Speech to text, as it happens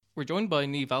We're joined by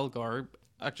Niamh Algar,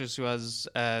 actress who has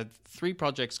three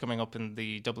projects coming up in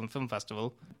the Dublin Film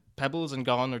Festival. Pebbles and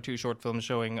Gone are two short films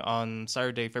showing on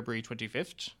Saturday, February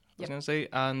 25th, I was going to say,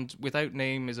 and Without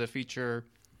Name is a feature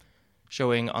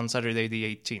showing on Saturday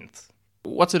the 18th.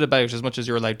 What's it about, as much as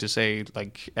you're allowed to say,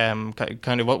 like,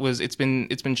 kind of what was, it's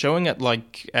been showing at,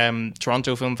 like,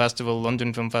 Toronto Film Festival,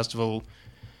 London Film Festival.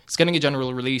 It's getting a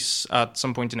general release at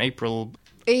some point in April.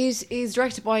 It is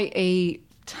directed by a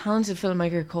talented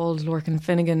filmmaker called Lorcan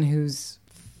Finnegan, whose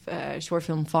short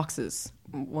film Foxes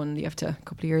won the EFTA a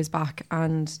couple of years back.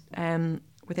 And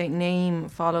Without Name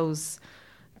follows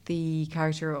the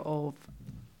character of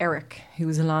Eric,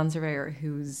 who's a land surveyor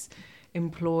who's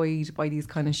employed by these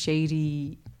kind of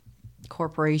shady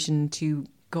corporation to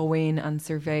go in and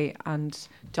survey and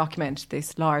document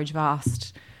this large,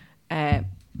 vast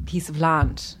piece of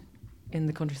land in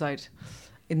the countryside.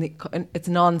 It's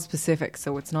non-specific,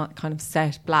 so it's not kind of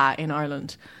set blah in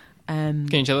Ireland. Can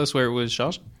you tell us where it was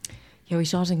shot? Yeah, we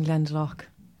shot in Glendalough.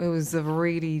 It was a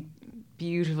really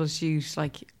beautiful shoot.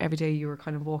 Like, every day you were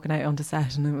kind of walking out onto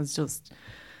set and it was just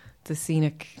the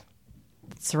scenic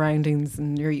surroundings,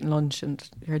 and you're eating lunch and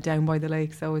you're down by the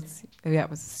lake. So it was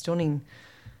a stunning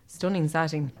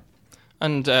setting.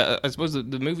 And I suppose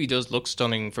the movie does look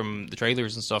stunning from the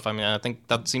trailers and stuff. I mean, I think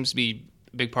that seems to be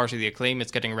a big part of the acclaim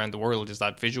it's getting around the world, is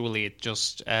that visually it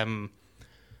just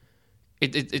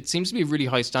it seems to be a really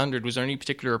high standard. Was there any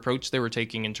particular approach they were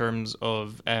taking in terms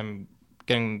of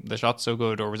getting the shots so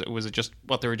good, or was it just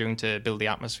what they were doing to build the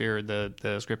atmosphere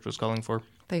the script was calling for?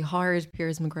 They hired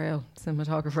Piers McGrail,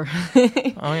 cinematographer.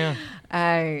 Oh yeah.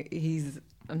 He's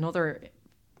another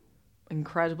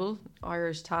incredible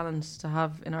Irish talent to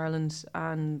have in Ireland,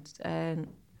 and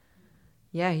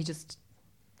he's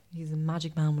a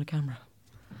magic man with a camera.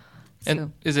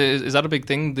 And so, is that a big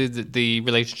thing, the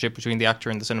relationship between the actor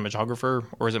and the cinematographer,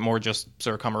 or is it more just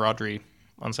sort of camaraderie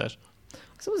on set? I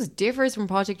suppose it differs from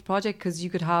project to project, because you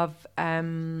could have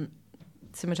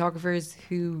cinematographers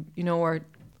who, you know, are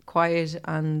quiet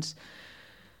and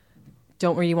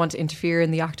don't really want to interfere in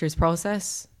the actor's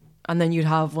process, and then you'd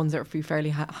have ones that would be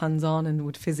fairly hands-on and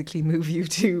would physically move you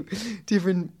to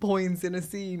different points in a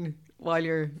scene while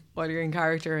you're in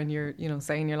character and you're, you know,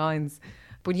 saying your lines.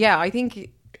 But yeah, I think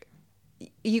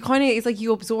you kind of, it's like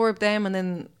you absorb them, and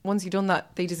then once you've done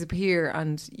that, they disappear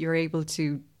and you're able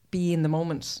to be in the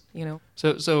moment, you know.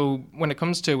 So when it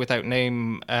comes to Without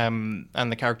Name and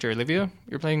the character Olivia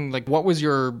you're playing, like, what was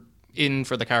your in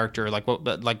for the character? Like,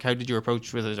 how did you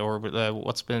approach with it, or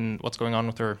what's going on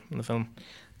with her in the film?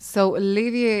 So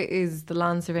Olivia is the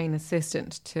land surveying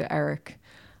assistant to Eric,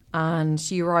 and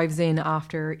she arrives in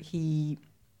after he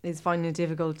is finding it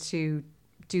difficult to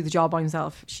do the job by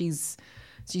himself. She's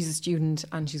a student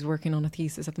and she's working on a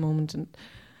thesis at the moment, and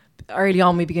early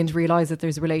on we begin to realise that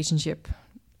there's a relationship.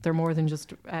 They're more than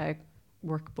just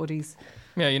work buddies.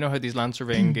 Yeah, you know how these land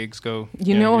surveying gigs go.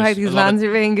 You know how these land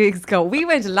surveying gigs go. We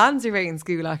went to land surveying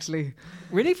school, actually.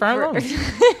 Really? Far along?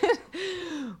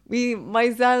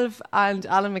 Myself and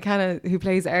Alan McKenna, who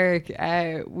plays Eric,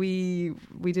 we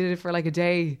did it for like a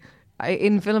day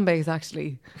in Filmbase,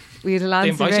 actually. We had a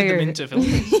land surveyor. They invited them into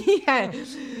Filmbase? Yeah.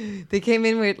 They came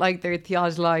in with like their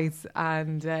theodolites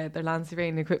and their land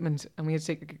surveying equipment, and we had to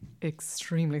take it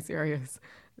extremely serious.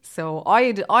 So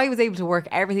I was able to work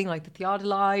everything, like the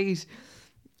theodolite.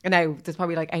 And now there's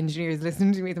probably like engineers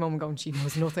listening to me at the moment going, she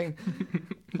knows nothing.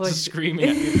 But just screaming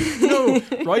at you. No,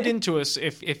 write into us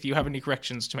if you have any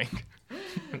corrections to make.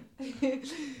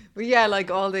 But yeah,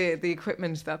 like all the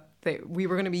equipment that we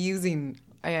were going to be using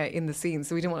in the scene,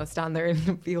 so we didn't want to stand there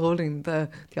and be holding the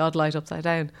theodolite upside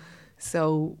down.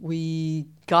 So we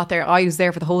got there. I was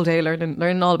there for the whole day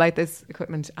learning all about this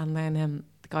equipment, and then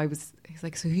the guy he's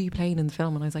like, so who are you playing in the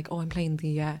film? And I was like, oh, I'm playing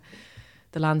the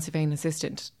land surveying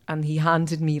assistant. And he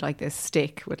handed me like this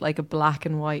stick with like a black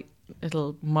and white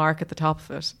little mark at the top of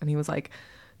it, and he was like,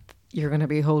 you're going to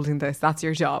be holding this, that's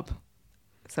your job.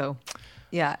 So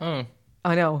yeah.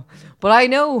 I know, but I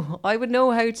would know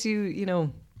how to, you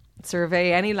know,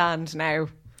 survey any land now.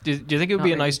 Do you think it would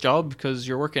be a nice job, because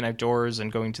you're working outdoors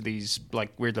and going to these like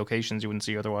weird locations you wouldn't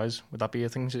see otherwise? Would that be a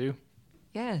thing to do?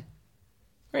 Yeah.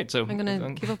 Right, so I'm going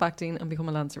to give up acting and become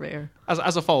a land surveyor. As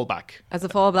a fallback. As a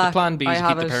fallback. The plan B is to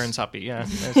keep the parents happy, yeah.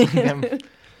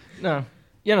 No.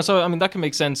 Yeah, no, so I mean that can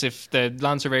make sense if the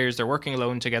land surveyors, they're working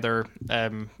alone together,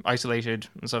 isolated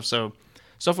and stuff. So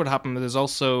stuff would happen, but there's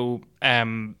also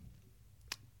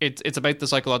it's about the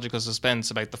psychological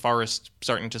suspense about the forest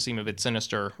starting to seem a bit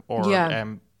sinister, or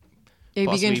you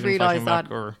begin to realise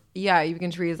that. You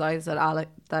begin to realise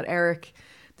that Eric,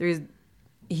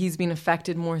 he's been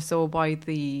affected more so by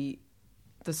the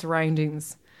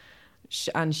surroundings.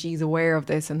 and she's aware of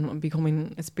this, and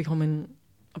it's becoming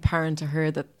apparent to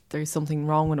her that there's something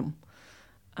wrong with him,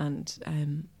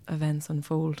 and events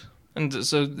unfold. And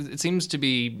so it seems to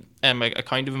be a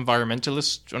kind of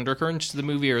environmentalist undercurrent to the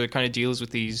movie, or it kind of deals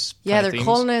with these. Yeah, they're themes.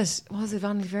 calling it. What was it?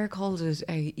 Vanity Fair called it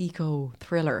a eco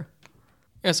thriller.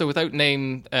 Yeah, so without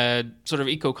name, sort of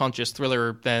eco-conscious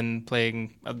thriller, then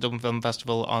playing at the Dublin Film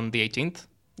Festival on the 18th.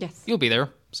 Yes, You'll be there,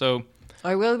 so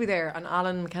I will be there, and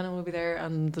Alan McKenna will be there,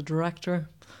 and the director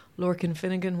Lorcan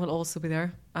Finnegan will also be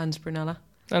there, and Brunella.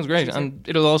 sounds great. And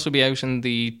it'll also be out in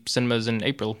the cinemas in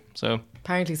April. So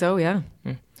Apparently so, yeah.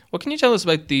 what can you tell us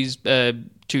about these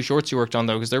two shorts you worked on,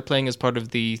 though? Because they're playing as part of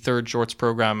the third shorts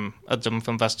program at the Dublin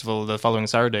Film Festival the following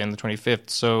Saturday on the 25th.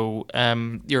 So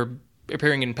you're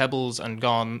appearing in Pebbles and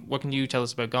Gone. What can you tell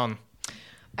us about Gone?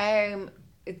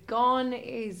 Gone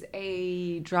is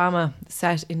a drama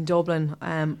set in Dublin,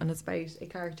 and it's about a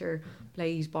character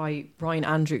played by Brian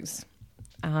Andrews,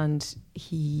 and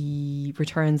he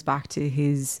returns back to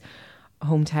his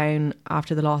hometown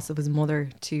after the loss of his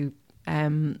mother to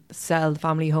sell the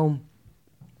family home.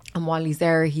 And while he's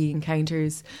there, he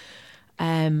encounters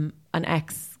an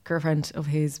ex-girlfriend of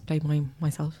his, played by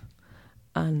myself,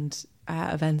 and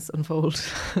events unfold.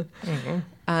 Mm-hmm.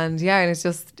 And it's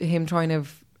just him trying to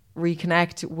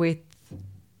reconnect with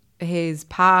his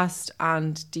past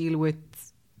and deal with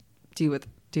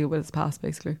his past,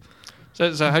 basically.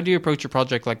 So how do you approach a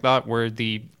project like that, where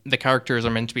the characters are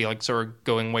meant to be like sort of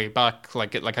going way back?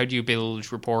 Like how do you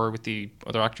build rapport with the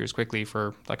other actors quickly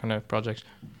for that kind of project?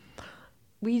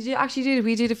 We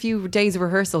did a few days of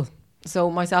rehearsal.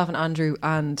 So myself and Andrew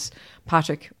and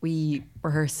Patrick, we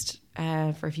rehearsed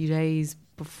for a few days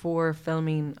before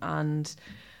filming, and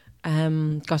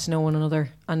got to know one another.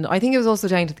 And I think it was also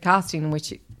down to the casting in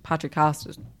which Patrick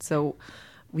casted, so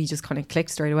we just kind of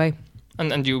clicked straight away.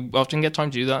 And do you often get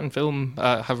time to do that in film?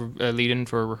 Have a lead in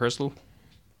for a rehearsal?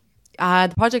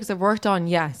 The projects I've worked on,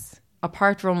 yes.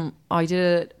 Apart from, I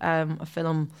did a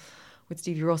film with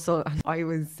Stevie Russell, and I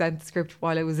was sent the script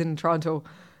while I was in Toronto.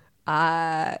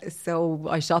 So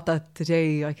I shot that the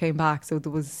day I came back. So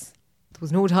there was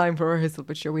no time for rehearsal,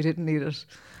 but sure, we didn't need it.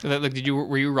 Like,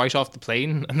 were you right off the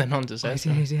plane and then on to set?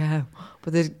 I did, yeah.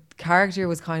 But the character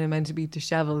was kind of meant to be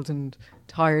dishevelled and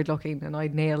tired looking, and I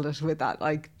nailed it with that,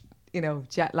 like,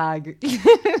 jet lag.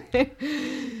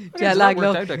 Jet lag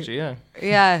look. Out, actually, yeah.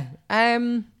 Yeah.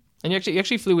 And you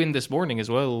actually flew in this morning as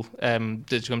well,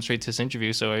 to come straight to this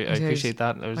interview, so I appreciate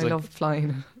that. I love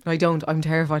flying. I'm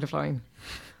terrified of flying.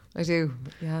 I do,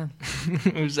 yeah.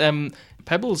 It was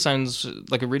Pebbles sounds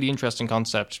like a really interesting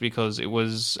concept, because it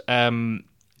was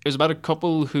about a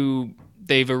couple who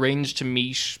they've arranged to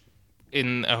meet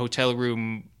in a hotel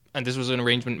room, and this was an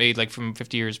arrangement made like from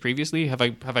 50 years previously. Have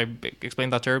I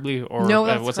explained that terribly, or no?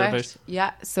 That's what's correct. that about?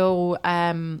 Yeah. So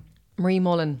Marie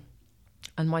Mullen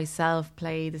and myself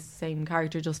play the same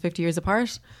character, just 50 years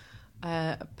apart.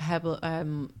 A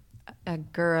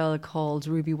girl called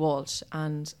Ruby Walsh,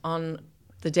 and on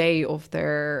the day of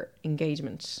their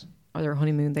engagement or their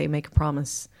honeymoon, they make a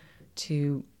promise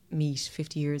to meet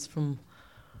 50 years from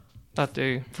that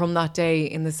day. From that day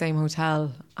in the same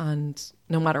hotel, and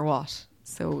no matter what.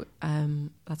 So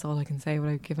that's all I can say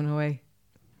without giving away.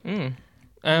 Well,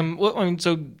 I mean,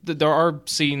 so there are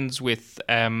scenes with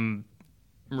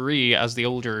Marie as the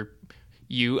older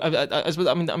you.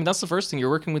 I mean, that's the first thing. You're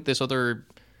working with this other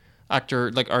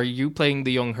actor. Like, are you playing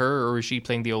the young her, or is she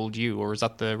playing the old you, or is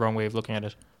that the wrong way of looking at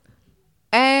it?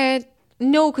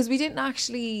 No, because we didn't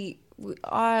actually.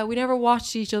 We never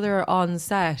watched each other on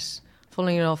set.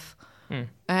 Funnily enough.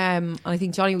 And I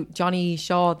think Johnny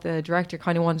Shaw, the director,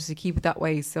 kind of wanted to keep it that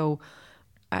way. So,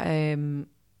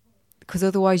 because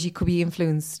otherwise you could be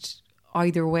influenced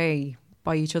either way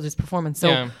by each other's performance. So.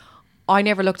 Yeah. I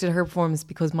never looked at her performance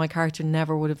because my character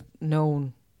never would have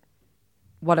known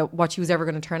what she was ever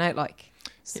going to turn out like.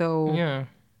 So yeah,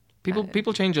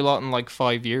 people change a lot in like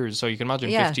 5 years. So you can imagine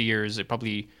 50 years. It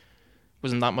probably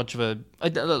wasn't that much of a I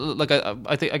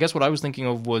guess what I was thinking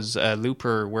of was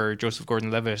Looper, where Joseph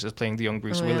Gordon-Levitt is playing the young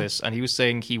Bruce Willis, and he was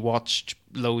saying he watched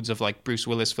loads of like Bruce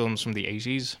Willis films from the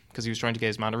 80s because he was trying to get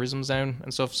his mannerisms down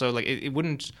and stuff. So like it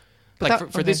wouldn't.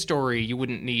 Like for this story, you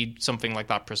wouldn't need something like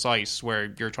that precise,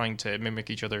 where you're trying to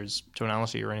mimic each other's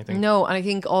tonality or anything. No, and I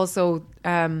think also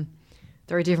there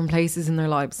are different places in their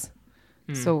lives,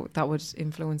 so that would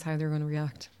influence how they're going to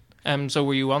react. So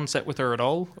were you on set with her at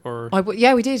all, or?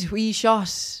 Yeah, we did. We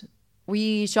shot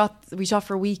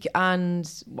for a week,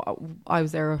 and I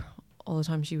was there all the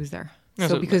time she was there.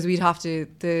 So because we'd have to,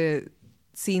 the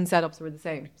scene setups were the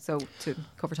same, so to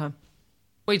cover time.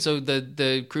 Wait, so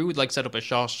the crew would like set up a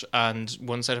shot, and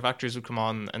one set of actors would come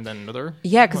on, and then another.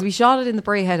 Yeah, because we shot it in the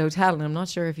Braehead Hotel, and I'm not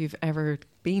sure if you've ever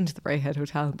been to the Braehead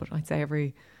Hotel, but I'd say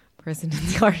every person in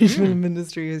the Irish film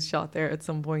industry has shot there at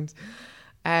some point.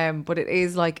 But it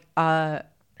is like a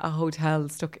hotel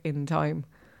stuck in time.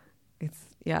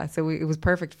 So it was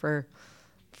perfect for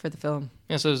the film.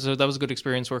 Yeah, so that was a good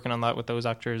experience working on that with those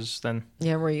actors then.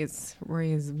 Yeah, Marie is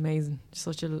amazing.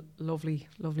 Such a lovely,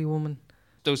 lovely woman.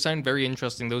 Those sound very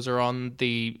interesting. Those are on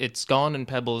It's Gone and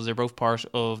Pebbles. They're both part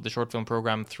of the short film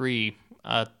program 3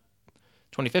 at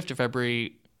 25th of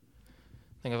February.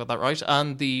 I think I got that right.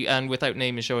 And Without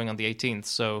Name is showing on the 18th.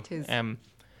 So,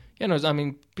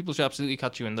 people should absolutely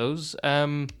catch you in those.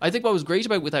 I think what was great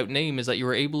about Without Name is that you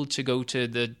were able to go to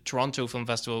the Toronto Film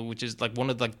Festival, which is like one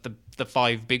of like the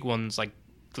 5 big ones like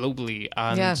globally,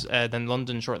 and then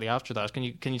London shortly after that. Can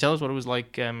you tell us what it was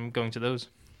like going to those,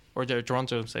 or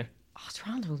Toronto, say? Oh,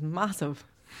 Toronto's massive.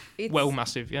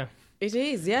 Massive, yeah. It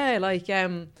is, yeah. Like, I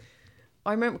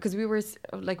remember because we were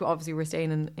like, obviously we're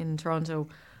staying in Toronto,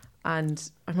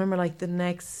 and I remember like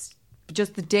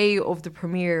just the day of the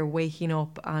premiere, waking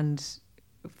up and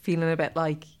feeling a bit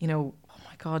like, oh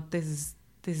my God, this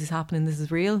is happening. This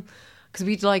is real. Because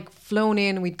we'd like flown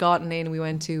in, we'd gotten in, we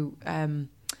went to there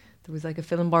was like a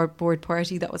film board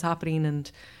party that was happening, and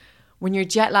when you're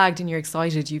jet lagged and you're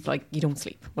excited, you don't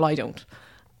sleep. Well, I don't.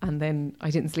 And then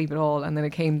I didn't sleep at all. And then it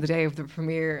came the day of the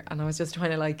premiere, and I was just trying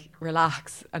to like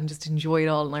relax and just enjoy it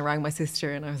all. And I rang my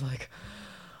sister, and I was like,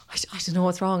 I don't know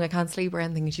what's wrong. I can't sleep or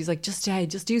anything. And she's like, just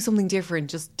do something different.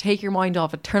 Just take your mind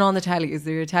off it. Turn on the telly. Is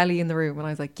there a telly in the room? And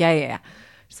I was like, yeah.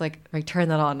 She's like, right, turn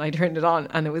that on. I turned it on,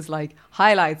 and it was like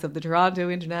highlights of the Toronto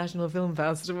International Film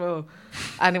Festival.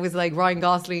 And it was like Ryan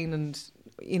Gosling and,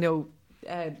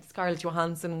 Scarlett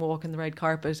Johansson walking the red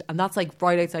carpet. And that's like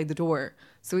right outside the door.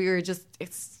 So it's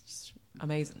just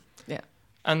amazing. Yeah.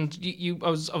 And I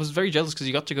was very jealous because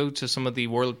you got to go to some of the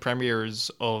world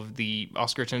premieres of the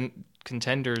Oscar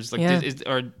contenders. Like,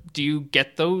 do you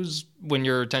get those when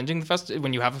you're attending the festival,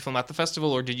 when you have a film at the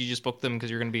festival, or did you just book them because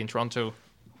you're going to be in Toronto?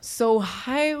 So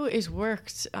how it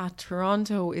worked at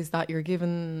Toronto is that you're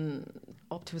given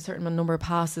up to a certain number of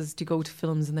passes to go to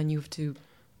films, and then you have to.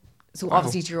 So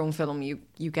obviously, to your own film, you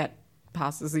get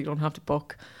passes, so you don't have to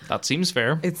book. That seems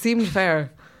fair. It seemed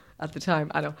fair at the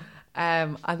time. I know.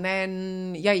 And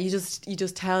then you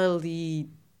just tell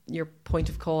your point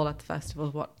of call at the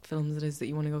festival what films it is that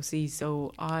you want to go see.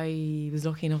 So I was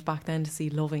lucky enough back then to see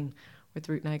Loving with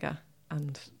Ruth Negga,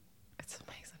 and it's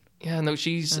amazing. Yeah, no,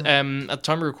 she's at the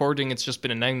time of recording, it's just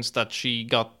been announced that she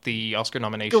got the Oscar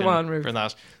nomination for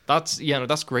that.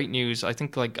 That's great news. I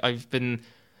think like I've been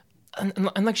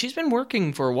and like she's been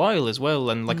working for a while as well,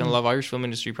 and like on a lot of Irish film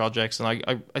industry projects. And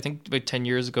I think about 10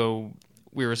 years ago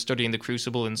we were studying The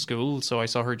Crucible in school, so I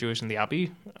saw her do it in the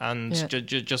Abbey, and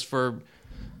just for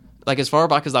like as far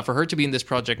back as that, for her to be in this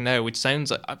project now, which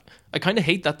sounds I kind of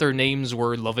hate that their names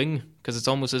were Loving, because it's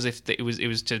almost as if it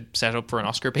was to set up for an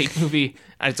Oscar bait movie,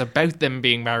 and it's about them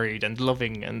being married and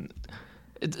loving, and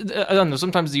I don't know,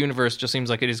 sometimes the universe just seems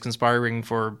like it is conspiring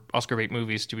for Oscar bait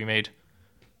movies to be made,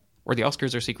 or the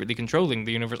Oscars are secretly controlling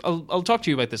the universe. I'll talk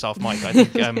to you about this off mic. I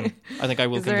think I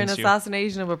will. Is there an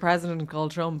assassination of a president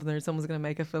called Trump, and someone's going to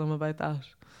make a film about that?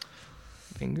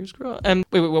 Fingers crossed.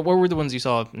 Wait, what were the ones you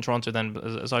saw in Toronto then,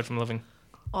 aside from Loving?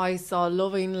 I saw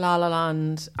Loving, La La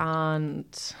Land,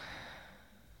 and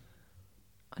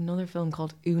another film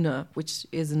called Una, which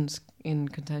isn't in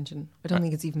contention. I don't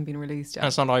think it's even been released yet. And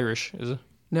it's not Irish, is it?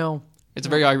 No. It's a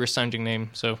very Irish sounding name,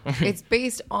 so. It's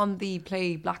based on the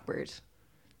play Blackbird,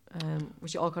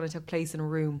 which all kind of took place in a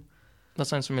room. That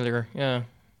sounds familiar, yeah.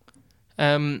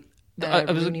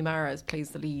 Rooney Mara plays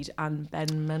the lead, and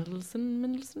Ben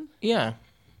Mendelsohn. Yeah.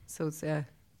 So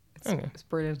it's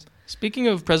brilliant. Speaking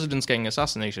of presidents getting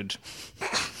assassinated,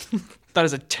 that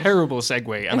is a terrible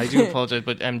segue, and I do apologize.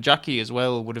 But Jackie as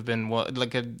well would have been what?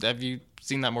 Like, have you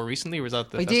seen that more recently, or was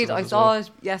that the? I did. I saw it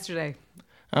yesterday.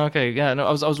 Okay, yeah. No,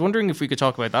 I was wondering if we could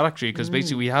talk about that actually, because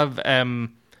basically we have.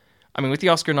 With the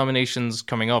Oscar nominations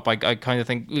coming up, I kind of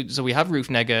think so. We have Ruth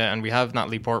Negga and we have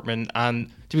Natalie Portman,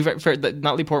 and to be very fair,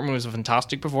 Natalie Portman was a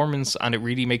fantastic performance, and it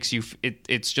really makes you.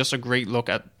 It's just a great look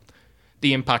at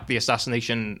the impact the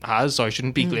assassination has. So I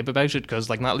shouldn't be glib about it, because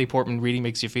like Natalie Portman really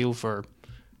makes you feel for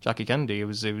Jackie Kennedy. It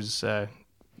was a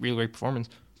real great performance.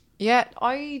 Yeah,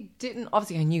 I didn't.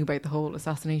 Obviously, I knew about the whole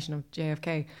assassination of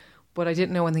JFK, but I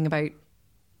didn't know anything about.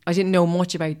 I didn't know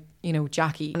much about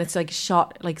Jackie, and it's like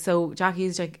shot like so. Jackie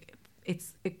is like. It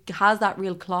has that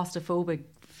real claustrophobic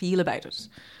feel about it.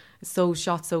 It's so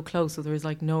shot so close, so there's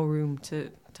like no room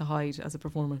to hide as a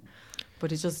performer.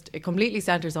 But it completely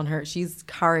centres on her. She's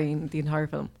carrying the entire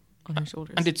film. on her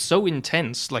shoulders. And it's so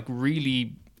intense, like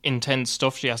really intense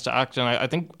stuff she has to act. And I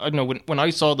think, I don't know, when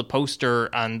I saw the poster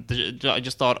and I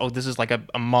just thought, oh, this is like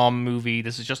a mom movie.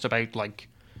 This is just about like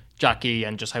Jackie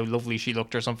and just how lovely she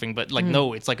looked or something. But like,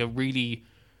 no, it's like a really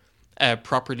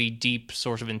properly deep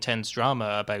sort of intense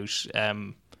drama about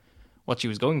what she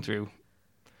was going through.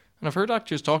 And I've heard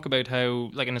actors talk about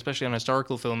how, like, and especially on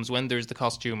historical films, when there's the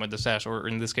costume or the set, or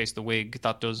in this case the wig,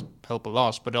 that does help a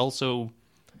lot. But also,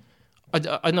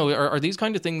 I know, are these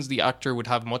kind of things the actor would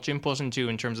have much input into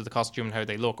in terms of the costume and how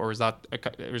they look, or is that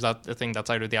a thing that's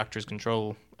out of the actor's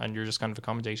control and you're just kind of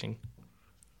accommodating?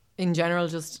 In general,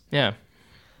 just yeah.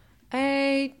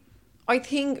 I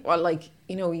think, well, like,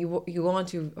 you know, you go on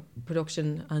to a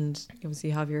production and obviously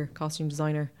you have your costume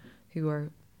designer who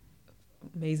are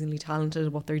amazingly talented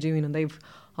at what they're doing, and they've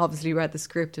obviously read the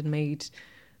script and made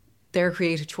their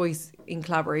creative choice in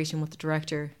collaboration with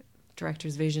the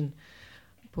director's vision.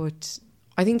 But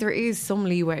I think there is some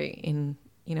leeway in,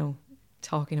 you know,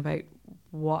 talking about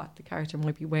what the character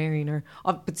might be wearing, or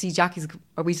but see,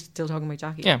 are we still talking about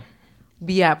Jackie? Yeah.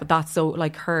 But yeah, but that's so,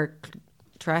 like, her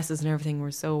dresses and everything were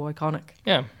so iconic.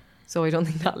 Yeah. So I don't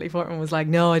think Natalie Portman was like,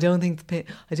 no, I don't think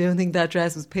that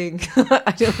dress was pink.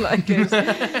 I don't like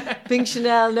it. Pink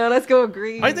Chanel. No, let's go with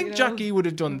green. I think Jackie would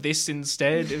have done this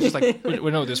instead. It was just like,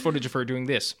 well, no, there's footage of her doing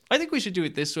this. I think we should do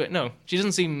it this way. No, she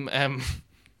doesn't seem, I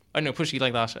don't know, pushy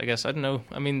like that, I guess. I don't know.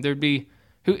 I mean, there'd be...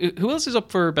 Who else is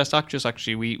up for Best Actress,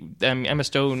 actually? Emma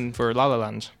Stone for La La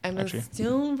Land. Emma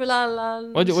Stone for La La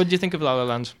Land. What do you think of La La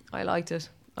Land? I liked it.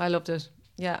 I loved it.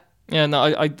 Yeah. Yeah, no,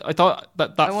 I thought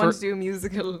that I want to do a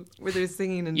musical where there's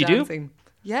singing and you dancing. Do?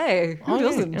 Yeah, who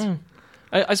doesn't? Yeah.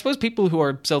 I suppose people who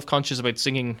are self-conscious about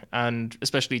singing and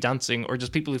especially dancing, or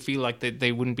just people who feel like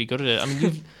they wouldn't be good at it. I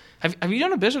mean, have you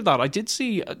done a bit of that? I did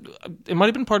see, it might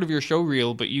have been part of your show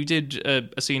reel, but you did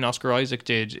a scene Oscar Isaac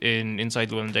did in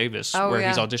Inside Llewyn Davis, where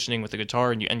he's auditioning with the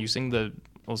guitar and you sing the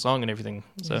whole song and everything.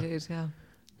 So, you did, yeah.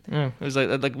 Yeah, it was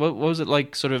like what was it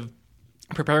like, sort of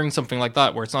preparing something like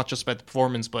that, where it's not just about the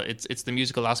performance, but it's the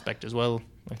musical aspect as well?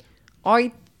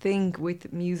 I think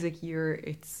with music,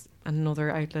 it's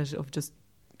another outlet of just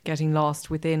getting lost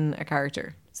within a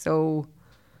character. So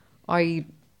I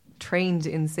trained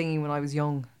in singing when I was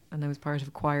young, and I was part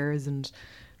of choirs and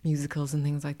musicals and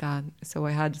things like that. So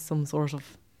I had some sort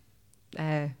of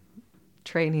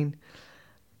training.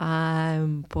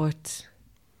 But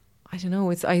I don't know.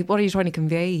 What are you trying to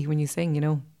convey when you sing? You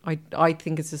know, I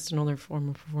think it's just another form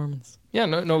of performance. Yeah,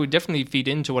 no, we definitely feed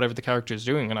into whatever the character is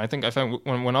doing, and I think I found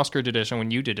when Oscar did it and when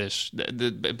you did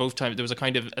it, both times there was a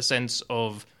kind of a sense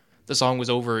of the song was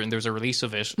over and there was a release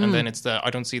of it, and then it's the I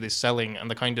don't see this selling, and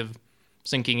the kind of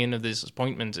sinking in of this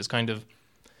disappointment is kind of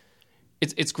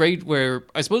it's great. Where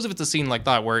I suppose if it's a scene like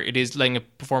that where it is letting a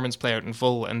performance play out in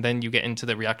full, and then you get into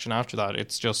the reaction after that,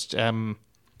 it's just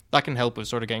that can help with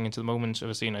sort of getting into the moment of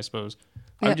a scene, I suppose.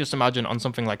 Yeah. I would just imagine on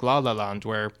something like La La Land,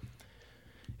 where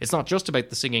it's not just about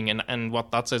the singing and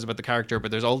what that says about the character,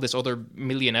 but there's all this other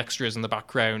million extras in the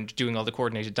background doing all the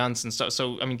coordinated dance and stuff.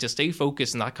 So, I mean, to stay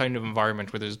focused in that kind of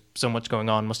environment where there's so much going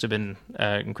on must have been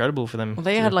incredible for them. Well,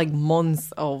 they had like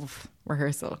months of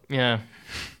rehearsal. Yeah.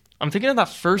 I'm thinking of that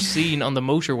first scene on the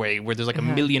motorway where there's like a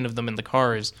million of them in the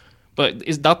cars. But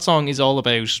that song is all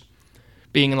about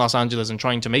being in Los Angeles and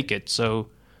trying to make it. So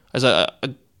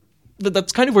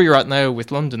that's kind of where you're at now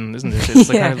with London, isn't it?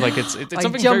 It's kind of like it's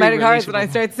something. I jump out of cars when I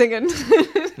start singing.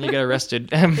 You get arrested.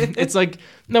 It's like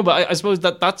no, but I suppose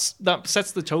that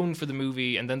sets the tone for the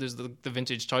movie, and then there's the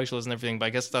vintage titles and everything. But I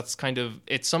guess that's kind of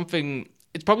it's something.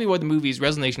 It's probably why the movie is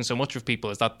resonating so much with people,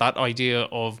 is that idea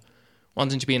of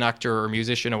wanting to be an actor or a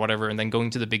musician or whatever, and then going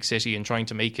to the big city and trying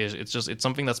to make it. It's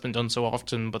something that's been done so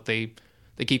often, but they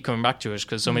keep coming back to it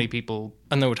because so many people,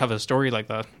 and they would have a story like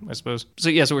that, I suppose. So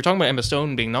yeah, so we're talking about Emma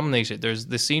Stone being nominated. There's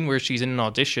this scene where she's in an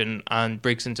audition and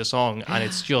breaks into song, and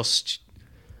it's just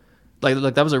like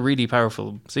that was a really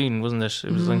powerful scene, wasn't it?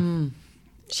 It was like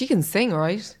she can sing,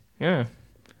 right? Yeah.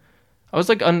 I was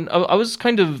like, I was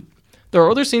kind of. There are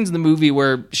other scenes in the movie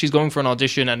where she's going for an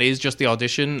audition and it is just the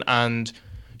audition, and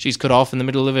she's cut off in the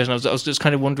middle of it, and I was just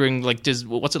kind of wondering, like,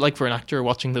 what's it like for an actor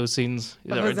watching those scenes?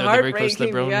 They're very close to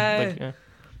the bone. Yeah. Like, yeah.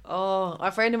 Oh,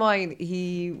 a friend of mine,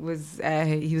 he was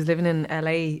living in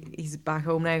LA. He's back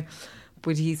home now,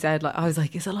 but he said, like, I was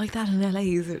like, is it like that in LA?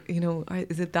 Is it, you know,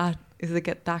 is it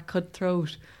get that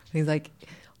cutthroat? And he's like,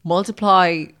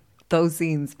 multiply those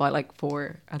scenes by like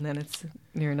 4, and then it's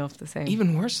near enough the same.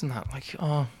 Even worse than that, like,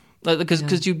 oh.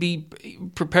 Because you'd be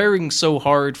preparing so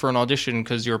hard for an audition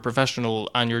because you're a professional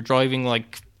and you're driving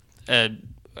like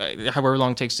however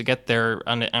long it takes to get there,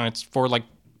 and it's for like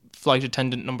flight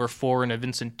attendant number 4 in a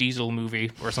Vincent Diesel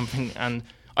movie or something. And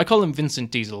I call him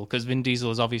Vincent Diesel because Vin Diesel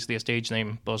is obviously a stage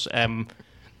name. But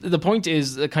the point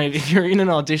is that kind of if you're in an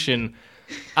audition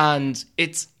and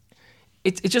it's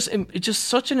just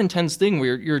such an intense thing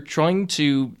where you're trying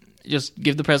to just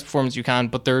give the best performance you can,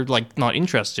 but they're like not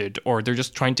interested, or they're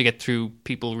just trying to get through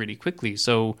people really quickly.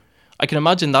 So I can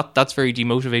imagine that that's very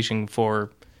demotivating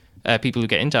for people who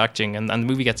get into acting, and the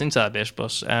movie gets into that a bit.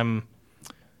 But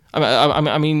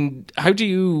I mean, how do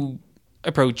you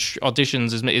approach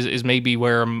auditions? Is maybe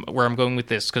where I'm going with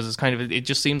this, because it's kind of, it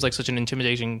just seems like such an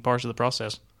intimidating part of the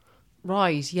process.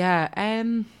 Right. Yeah.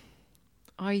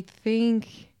 I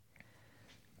think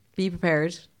be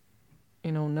prepared.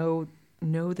 You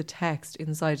know the text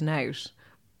inside and out.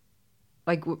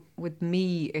 Like with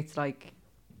me, it's like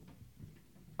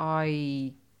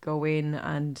I go in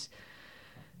and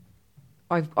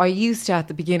I used to, at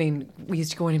the beginning, we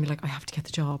used to go in and be like, I have to get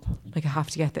the job. Like, I have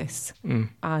to get this.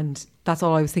 And that's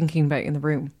all I was thinking about in the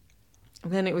room.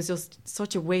 And then it was just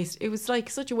such a waste. It was like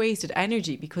such a wasted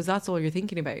energy, because that's all you're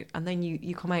thinking about. And then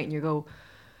you come out and you go,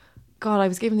 God, I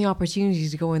was given the opportunity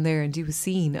to go in there and do a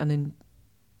scene, and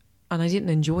I didn't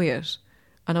enjoy it.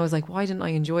 And I was like, why didn't I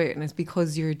enjoy it? And it's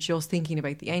because you're just thinking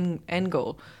about the end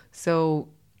goal. So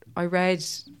I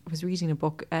was reading a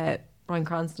book, Bryan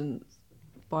Cranston's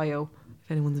bio. If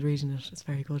anyone's reading it, it's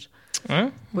very good.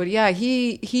 But yeah,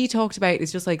 he talked about,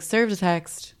 it's just like serve the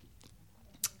text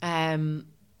and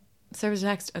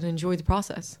enjoy the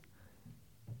process.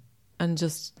 And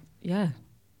just, yeah.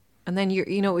 And then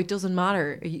it doesn't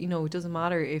matter. It doesn't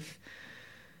matter if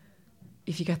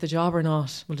you get the job or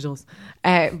not. Well, it does.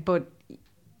 But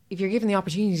if you're given the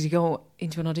opportunity to go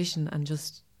into an audition and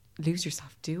just lose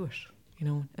yourself, do it,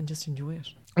 and just enjoy it.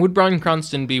 Would Bryan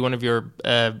Cranston be one of your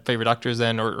favourite actors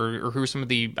then, or who are some of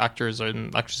the actors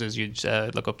and actresses you'd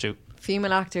look up to?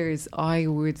 Female actors, I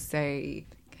would say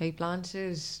Cate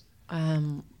Blanchett,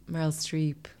 Meryl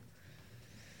Streep.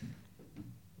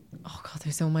 Oh God,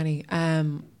 there's so many.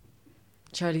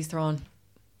 Charlize Theron.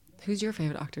 Who's your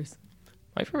favourite actors?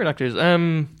 My favourite actors?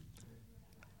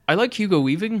 I like Hugo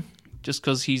Weaving, just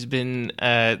because he's been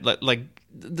like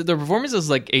the performance is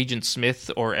like Agent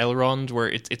Smith or Elrond, where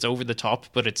it's over the top,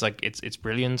 but it's like it's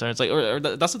brilliant. And it's like, or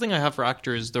that's the thing I have for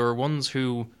actors. There are ones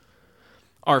who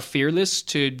are fearless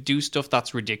to do stuff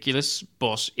that's ridiculous,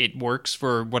 but it works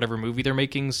for whatever movie they're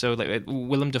making. So like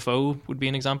Willem Dafoe would be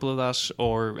an example of that,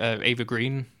 or Ava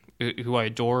Green, who I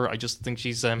adore. I just think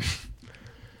she's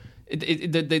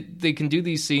they can do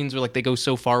these scenes where like they go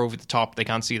so far over the top they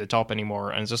can't see the top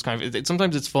anymore, and it's just kind of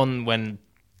sometimes it's fun when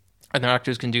other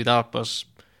actors can do that. But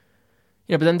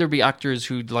yeah, but then there'd be actors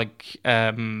who like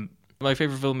my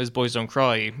favorite film is Boys Don't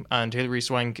Cry, and Hilary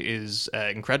Swank is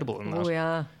incredible in that. Oh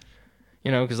yeah.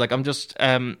 Because like I'm just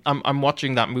I'm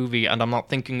watching that movie and I'm not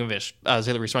thinking of it as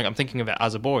Hilary Swank. I'm thinking of it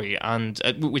as a boy, and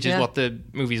which is what the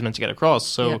movie is meant to get across.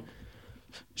 So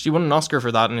she won an Oscar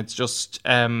for that, and it's just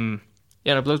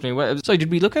it blows me. So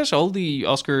did we look at all the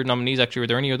Oscar nominees? Actually, were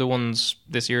there any other ones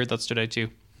this year that stood out to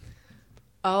you?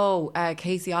 Oh,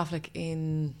 Casey Affleck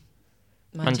in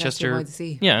Manchester by the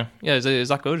Sea. Yeah. Is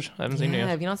that good? I haven't seen it yet.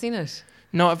 Have you not seen it?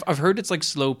 No, I've heard it's like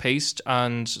slow paced,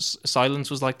 and Silence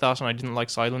was like that, and I didn't like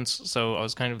Silence, so I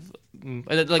was kind of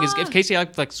like, if Casey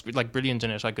Affleck's like brilliant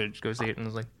in it, I could go see it. And I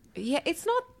was like, yeah, it's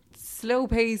not slow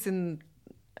paced, and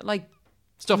like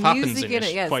stuff happens in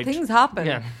it. Yes, quite, things happen.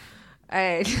 Yeah,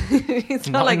 it's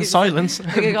not like in Silence,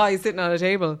 like a guy sitting on a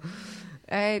table.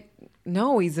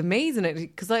 No, he's amazing at it,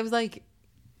 because I was like,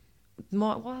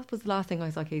 what was the last thing I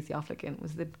saw Casey Affleck in?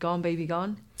 Was it Gone Baby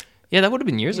Gone? Yeah, that would have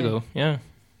been years ago. Yeah.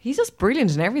 He's just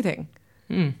brilliant in everything.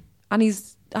 And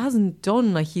hasn't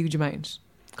done a huge amount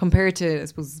compared to, I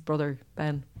suppose, his brother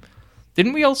Ben.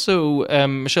 Didn't we also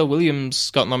Michelle Williams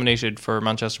got nominated for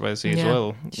Manchester by the Sea as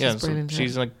well? She's brilliant.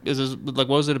 She's like, what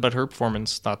was it about her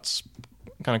performance that's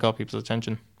kind of caught people's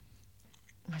attention?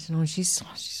 I don't know. She's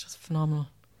just phenomenal.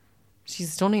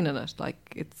 She's stunning in it.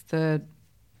 Like, it's the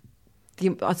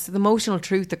emotional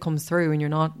truth that comes through, and you're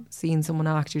not seeing someone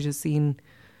act, you're just seeing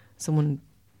someone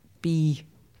be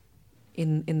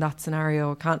in that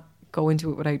scenario. I can't go into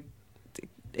it without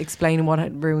explaining what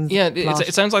it ruins. Yeah,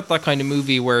 it sounds like that kind of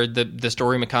movie where the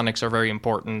story mechanics are very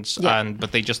important,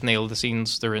 but they just nail the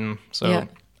scenes they're in. So and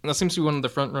that seems to be one of the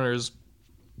front runners,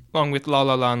 along with La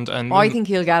La Land. And I think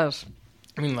he'll get it.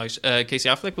 Moonlight. Casey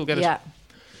Affleck will get it. Yeah.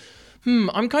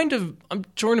 I'm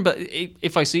torn about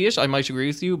if I see it, I might agree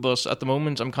with you, but at the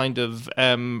moment I'm kind of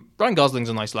Ryan Gosling's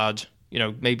a nice lad.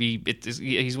 Maybe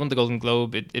he's won the Golden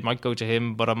Globe. It might go to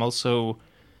him, but I'm also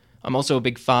a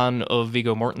big fan of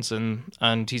Viggo Mortensen,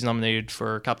 and he's nominated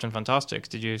for Captain Fantastic.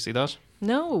 Did you see that?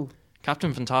 No.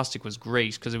 Captain Fantastic was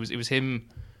great because it was him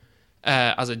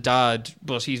as a dad,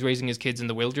 but he's raising his kids in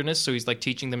the wilderness, so he's like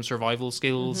teaching them survival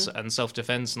skills and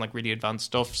self-defense and like really advanced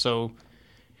stuff. So,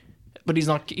 but he's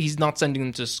not sending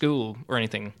them to school or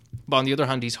anything. But on the other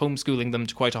hand, he's homeschooling them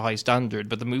to quite a high standard.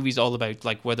 But the movie's all about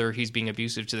like whether he's being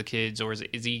abusive to the kids or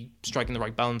is he striking the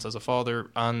right balance as a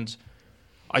father. And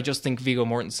I just think Viggo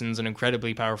Mortensen's an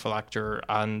incredibly powerful actor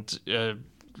and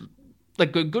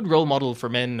like a good role model for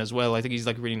men as well. I think he's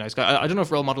like a really nice guy. I don't know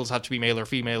if role models have to be male or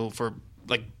female for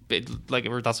like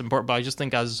or that's important, but I just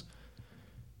think as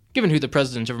given who the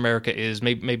president of America is,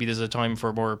 maybe there's a time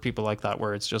for more people like that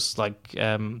where it's just like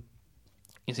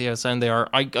you see how sound they are.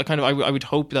 I would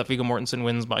hope that Viggo Mortensen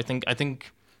wins, but I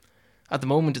think at the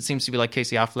moment it seems to be like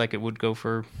Casey Affleck. It would go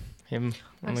for him.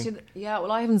 Actually, yeah.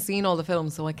 Well, I haven't seen all the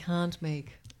films, so I can't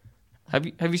make. Have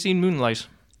you seen Moonlight?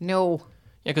 No.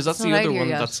 Yeah, because that's the other one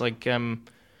that's like.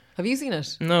 Have you seen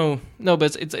it? No,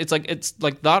 but it's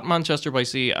like that Manchester by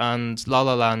Sea and La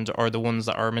La Land are the ones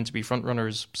that are meant to be front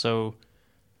runners. So,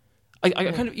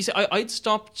 I kind of I'd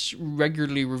stopped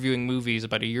regularly reviewing movies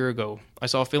about a year ago. I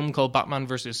saw a film called Batman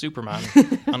versus Superman,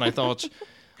 and I thought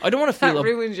I don't want to feel that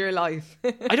ruined your life.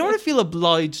 I don't want to feel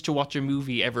obliged to watch a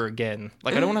movie ever again.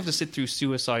 Like I don't want to have to sit through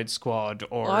Suicide Squad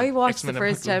or. I watched the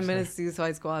first 10 minutes of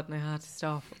Suicide Squad and I had to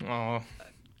stop. Oh.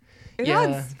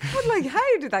 Yeah. But like,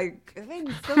 how did I? It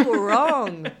went so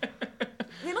wrong.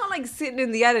 They're not like sitting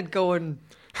in the edit going.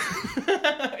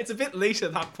 It's a bit late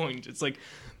at that point. It's like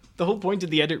the whole point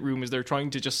of the edit room is they're trying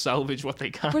to just salvage what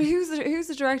they can. But who's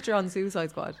the director on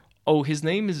Suicide Squad? Oh, his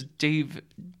name is David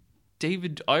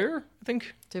Ayer, I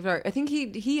think. David Ayer. I think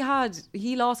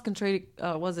he lost control.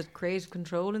 Was it creative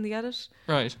control in the edit?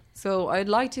 Right. So I'd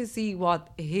like to see what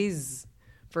his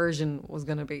version was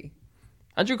going to be.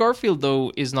 Andrew Garfield,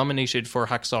 though, is nominated for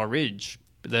Hacksaw Ridge,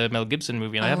 the Mel Gibson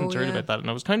movie, and I haven't heard about that. And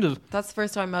I was kind of... That's the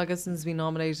first time Mel Gibson's been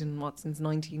nominated in, since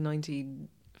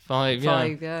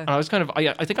 1995, yeah. And I was kind of...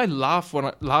 I think I laughed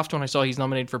when I saw he's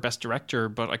nominated for Best Director,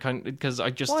 but I kind because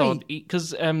I just thought...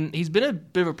 Because he's been a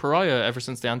bit of a pariah ever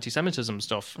since the anti-Semitism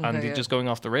stuff, and just going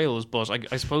off the rails, but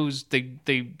I suppose they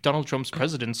Donald Trump's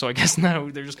president, so I guess now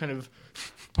they're just kind of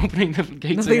opening the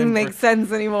gates. Nothing makes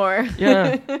sense anymore.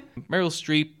 Yeah. Meryl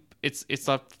Streep. It's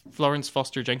that Florence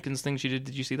Foster Jenkins thing she did.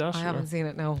 Did you see that? I haven't seen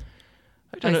it, no.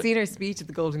 I've seen her speech at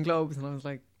the Golden Globes and I was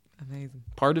like, amazing.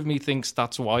 Part of me thinks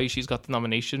that's why she's got the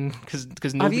nomination because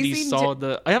nobody saw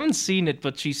I haven't seen it,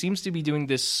 but she seems to be doing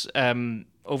this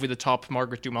over-the-top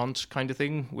Margaret Dumont kind of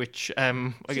thing, which...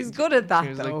 she's good at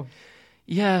that, though. Like,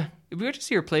 yeah. It'd be weird to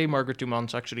see her play Margaret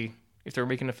Dumont, actually, if they were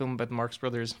making a film about the Marx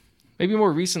Brothers. Maybe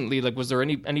more recently, like, was there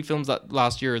any films that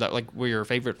last year that like were your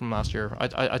favourite from last year?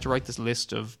 I had to write this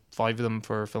list of 5 of them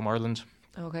for Film Ireland.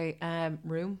 Okay,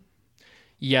 Room.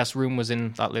 Yes, Room was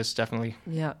in that list, definitely.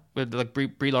 Yeah, with like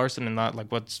Brie Larson in that.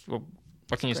 Like, what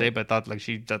can you say about that? Like,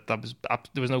 that was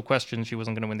there was no question she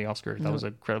wasn't going to win the Oscar. That was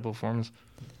a credible performance.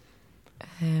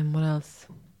 What else?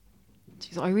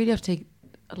 Jeez, I really have to take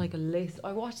like a list.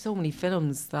 I watched so many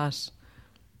films that, so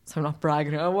I'm not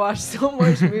bragging. I watched so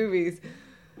much movies.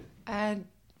 And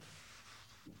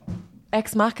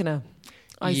Ex Machina,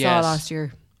 I saw last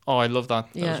year. Oh, I love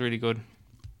that. That was really good.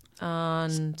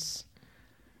 And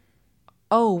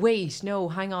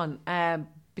hang on.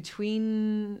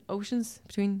 Between Oceans,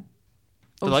 the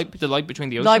light between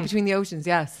the oceans. Light Between the Oceans,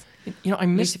 yes. You know, I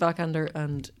miss Alicia Vikander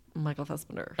and Michael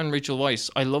Fassbender and Rachel Weisz.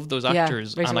 I love those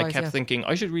actors, and I kept thinking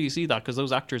I should really see that because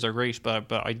those actors are great,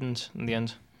 but I didn't in the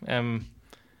end.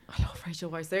 I love Rachel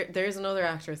Weisz. There's another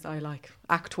actress I like.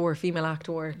 Female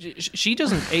actor. She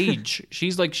doesn't age.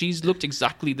 She's looked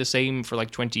exactly the same for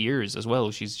like 20 years as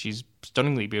well. She's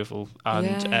stunningly beautiful,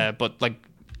 and the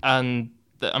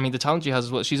talent she has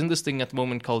as well. She's in this thing at the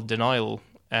moment called Denial,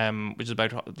 which is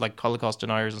about like Holocaust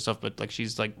deniers and stuff. But like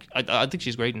she's like, I think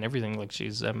she's great in everything. Like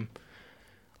she's,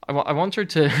 I want her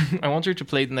to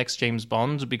play the next James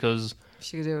Bond because.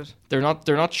 She could do it. They're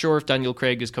not sure if Daniel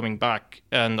Craig is coming back,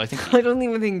 and I think I don't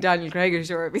even think Daniel Craig is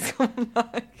sure if he's coming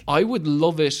back. I would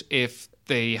love it if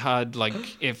they had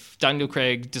if Daniel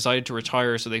Craig decided to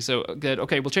retire, so they said,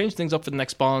 okay, we'll change things up for the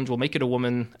next Bond. We'll make it a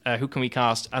woman. Who can we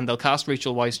cast? And they'll cast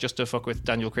Rachel Weisz just to fuck with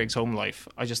Daniel Craig's home life.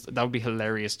 That would be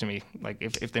hilarious to me. Like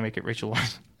if they make it Rachel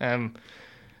Weisz.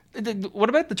 What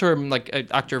about the term like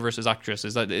actor versus actress?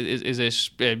 Is it?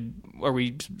 Are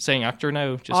we saying actor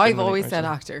now? I've always said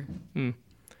actor.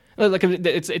 Like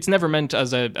it's never meant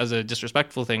as a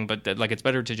disrespectful thing, but like it's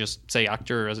better to just say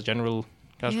actor as a general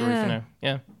category for now.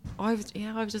 Yeah.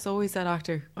 I've just always said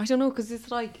actor. I don't know because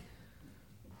it's like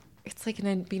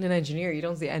being an engineer. You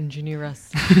don't say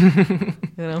engineeress.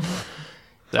 You know.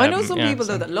 I know some people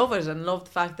though that love it and love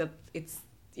the fact that it's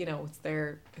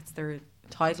their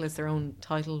title, it's their own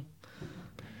title.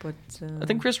 But I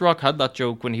think Chris Rock had that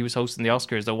joke when he was hosting the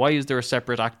Oscars, that why is there a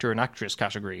separate actor and actress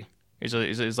category? Is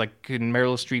like, can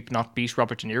Meryl Streep not beat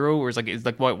Robert De Niro? Or is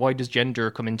like why does gender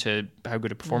come into how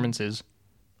good a performance is?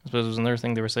 I suppose it was another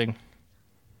thing they were saying.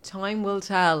 time will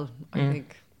tell, I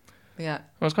think. Yeah.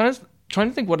 I was kind of trying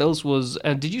to think what else was...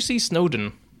 did you see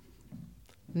Snowden?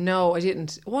 No, I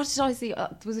didn't. What did I see? There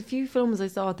was a few films I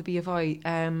saw at the BFI.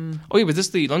 Oh yeah, was this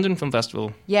the London Film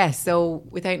Festival? Yes, so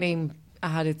Without Name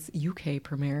had its UK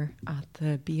premiere at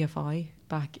the BFI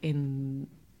back in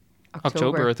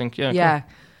October, I think, yeah. Yeah.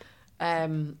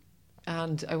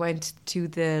 And I went to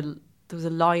there was a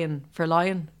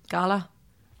Lion gala.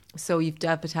 So you've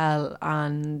Dev Patel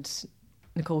and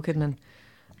Nicole Kidman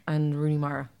and Rooney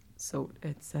Mara. So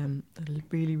it's a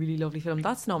really, really lovely film.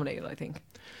 That's nominated, I think.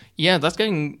 Yeah, that's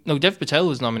getting... No, Dev Patel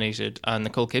was nominated and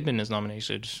Nicole Kidman is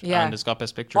nominated. Yeah. And it's got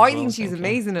Best Picture I as well, think she's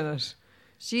amazing in it.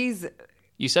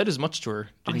 You said as much to her,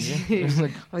 didn't you?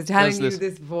 I was telling you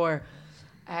this before.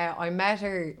 I met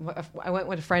her. I went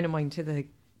with a friend of mine to the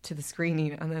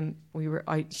screening, and then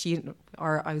I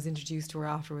was introduced to her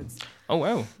afterwards. Oh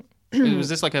wow! Was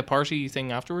this like a party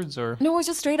thing afterwards, or no? It was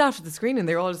just straight after the screening.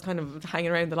 They were all just kind of hanging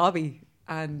around the lobby,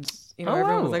 and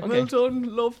everyone was like, okay. "Well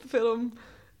done, love the film."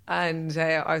 And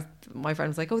my friend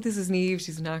was like, "Oh, this is Niamh.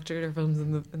 She's an actor in her films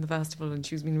in the festival," and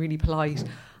she was being really polite.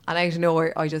 And out of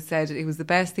nowhere, I just said it was the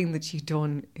best thing that she'd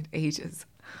done in ages.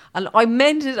 And I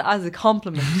meant it as a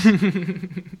compliment.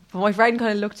 But my friend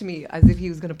kind of looked at me as if he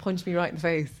was going to punch me right in the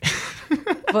face.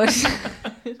 But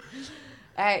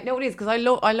no, it is, because I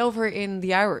love her in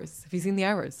The Hours. Have you seen The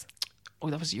Hours?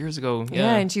 Oh, that was years ago.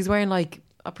 Yeah, and she's wearing like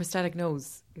a prosthetic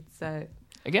nose. It's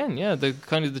again, yeah, the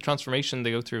kind of the transformation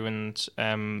they go through, and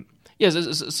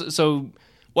so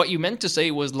what you meant to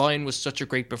say was Lion was such a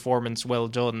great performance, well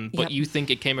done, but you think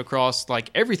it came across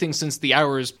like everything since The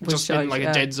Hours just in like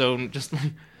a dead zone. Just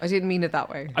I didn't mean it that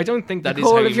way. I don't think that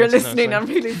Nicole, is how if you you're listening, I'm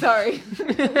really sorry.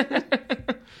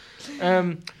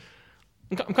 I'm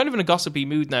kind of in a gossipy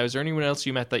mood now. Is there anyone else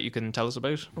you met that you can tell us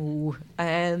about? Oh,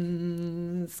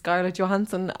 Scarlett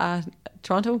Johansson at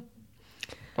Toronto.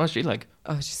 What's she like?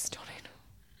 Oh, she's stunning.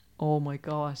 Oh my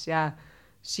gosh, yeah.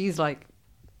 She's like,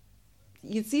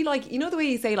 you'd see, like, you know the way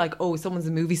you say like, oh, someone's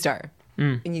a movie star,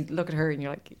 and you look at her and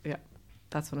you're like, yeah,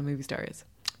 that's what a movie star is.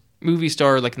 Movie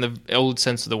star, like in the old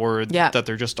sense of the word, yeah. That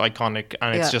they're just iconic,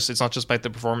 and it's not just about the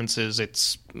performances.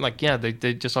 It's like,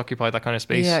 they just occupy that kind of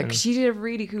space. Yeah, 'cause she did a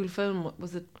really cool film. What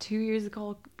was it, 2 years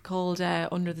ago, called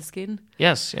Under the Skin?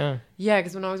 Yes, yeah. Yeah,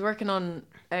 because when I was working on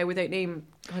Without Name,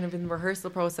 kind of in the rehearsal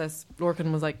process,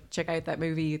 Lorcan was like, check out that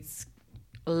movie. It's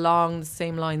along the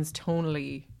same lines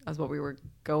tonally as what we were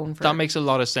going for. That makes a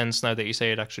lot of sense now that you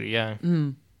say it, actually, yeah.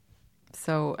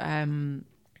 So,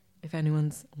 if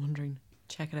anyone's wondering,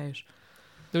 check it out.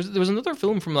 There was another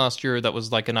film from last year that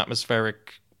was like an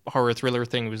atmospheric horror thriller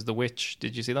thing. It was The Witch.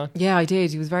 Did you see that? Yeah, I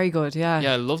did. He was very good, yeah.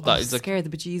 Yeah, I love that. It's scared the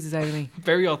bejesus out of me.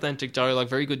 Very authentic dialogue,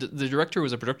 very good. The director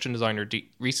was a production designer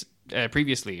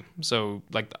previously, so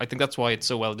like I think that's why it's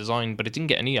so well designed, but it didn't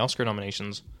get any Oscar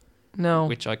nominations. No.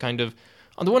 Which I kind of...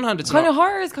 On the one hand, it's kind of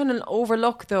horror is kind of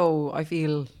overlooked, though, I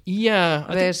feel. Yeah.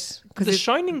 A bit. The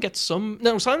Shining gets some...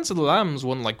 No, Silence of the Lambs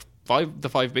won like the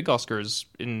five big Oscars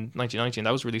in 1990, and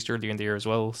that was released earlier in the year as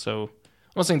well. So I'm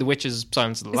not saying The Witch is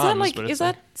Silence of the Lambs. Is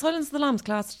that Silence of the Lambs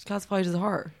classified as a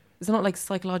horror? Is it not like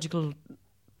psychological...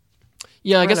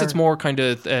 Yeah, I guess it's more kind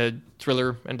of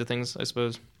thriller into things, I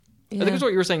suppose. Yeah. I think it's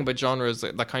what you were saying about genres,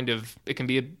 that kind of... It can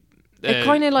be a... It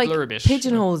kind of like blurbish,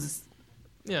 pigeonholes...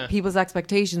 Yeah. People's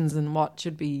expectations and what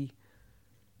should be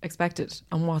expected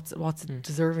and what's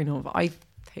deserving of, I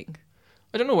think.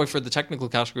 I don't know why for the technical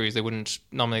categories they wouldn't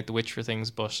nominate The Witch for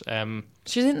things, but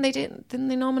didn't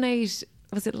they nominate,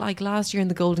 was it like last year in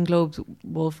the Golden Globes,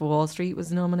 Wolf of Wall Street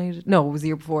was nominated? No, it was the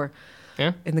year before.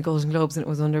 Yeah. In the Golden Globes, and it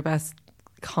was under Best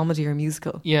Comedy or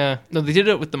Musical. Yeah. No, they did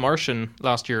it with The Martian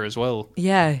last year as well.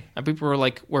 Yeah. And people were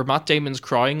like, where Matt Damon's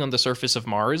crying on the surface of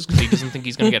Mars because he doesn't think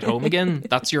he's going to get home again.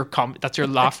 That's your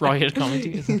laugh riot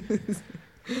comedy, isn't it?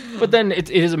 But then it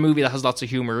is a movie that has lots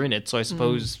of humor in it, so I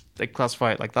suppose they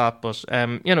classify it like that. But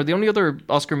the only other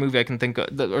Oscar movie I can think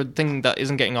of, or thing that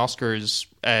isn't getting Oscars,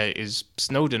 is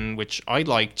Snowden, which I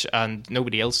liked and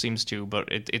nobody else seems to. But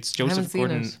it's Joseph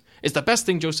Gordon. It's the best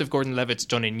thing Joseph Gordon-Levitt's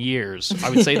done in years. I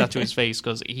would say that to his face,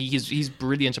 because he's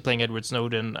brilliant at playing Edward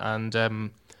Snowden,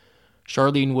 and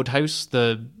Charlene Woodhouse,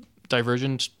 the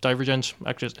Divergent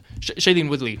actress, Shailene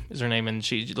Woodley is her name, and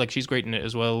she's great in it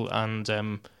as well. And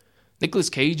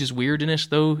Nicolas Cage is weird in it,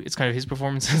 though. It's kind of his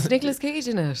performances. Nicolas Cage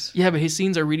in it. Yeah, but his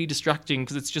scenes are really distracting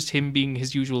because it's just him being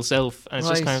his usual self. And it's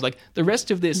just kind of like, the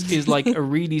rest of this is like a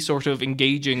really sort of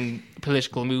engaging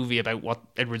political movie about what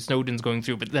Edward Snowden's going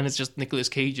through, but then it's just Nicolas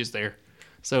Cage is there.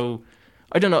 So,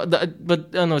 I don't know. But I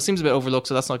don't know, it seems a bit overlooked,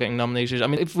 so that's not getting nominated. I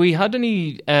mean, if we had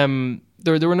any...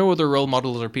 there were no other role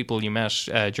models or people you met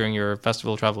during your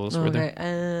festival travels, were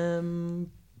there?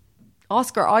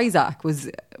 Oscar Isaac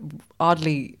was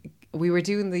oddly... We were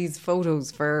doing these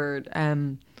photos for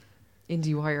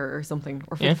IndieWire or something,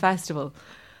 or for the festival,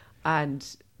 and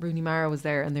Rooney Mara was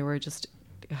there, and they were just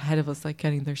ahead of us, like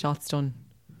getting their shots done.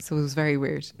 So it was very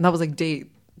weird. And that was like day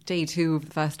 2 of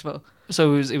the festival.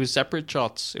 So it was separate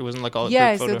shots. It wasn't like all.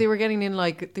 Yeah, so they were getting in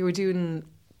like they were doing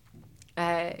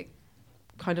kind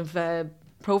of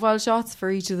profile shots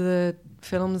for each of the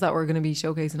films that were going to be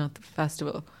showcasing at the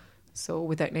festival. So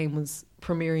Without Name was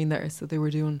premiering there, so they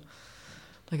were doing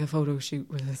like a photo shoot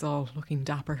with us all looking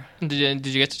dapper. Did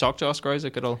you get to talk to Oscar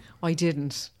Isaac at all? I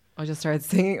didn't. I just started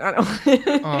singing. I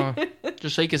know.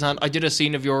 Just shake his hand. I did a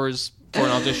scene of yours for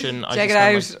an audition. Check it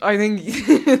out. I think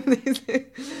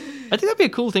that'd be a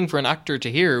cool thing for an actor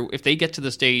to hear if they get to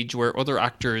the stage where other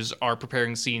actors are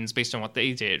preparing scenes based on what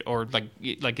they did, or like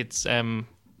it's like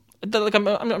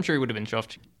I'm sure he would have been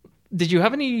chuffed. Did you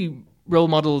have any role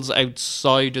models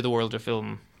outside of the world of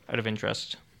film out of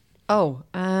interest? Oh,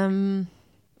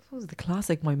 what was the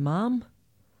classic? My mum.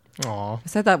 Aww. I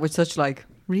said that with such like,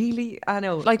 really? I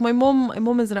know. Like my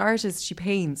mum is an artist. She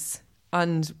paints,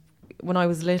 and when I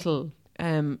was little,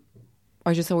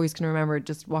 I just always can remember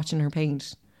just watching her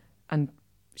paint, and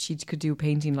she could do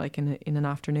painting like in an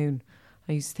afternoon.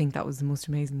 I used to think that was the most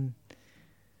amazing,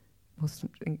 most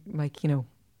like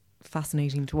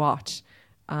fascinating to watch,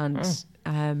 and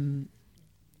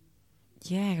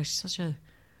yeah, she's such a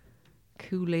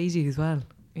cool lady as well.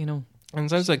 And it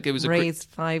sounds like it was raised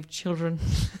 5 children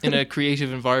in a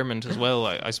creative environment as well.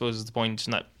 I suppose is the point.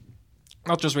 Not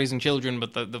just raising children,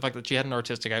 but the fact that she had an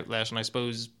artistic outlet, and I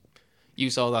suppose you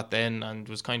saw that then and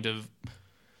was kind of,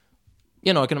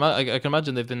 I can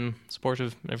imagine they've been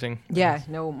supportive and everything. Yeah,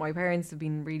 no, my parents have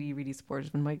been really, really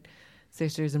supportive, and my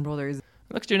sisters and brothers.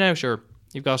 Look at you now, sure.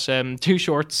 You've got 2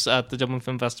 shorts at the Dublin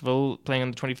Film Festival playing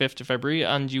on the 25th of February,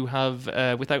 and you have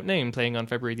Without Name playing on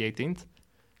February the 18th.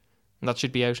 And that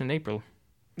should be out in April.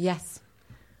 Yes.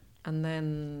 And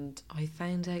then I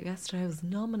found out yesterday I was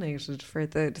nominated for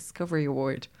the Discovery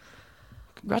Award.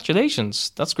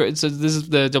 Congratulations. That's great. So this is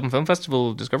the Dublin Film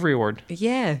Festival Discovery Award.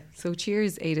 Yeah. So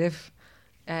cheers, Adif.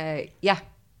 Yeah,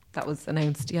 that was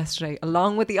announced yesterday,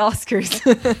 along with the Oscars.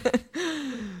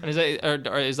 And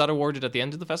is that awarded at the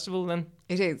end of the festival then?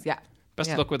 It is, yeah. Best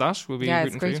of luck with that. We'll be rooting for you. Yeah,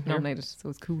 it's great to be nominated, so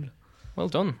it's cool. Well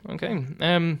done. Okay.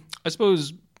 I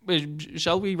suppose...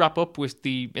 Shall we wrap up with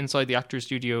the Inside the Actors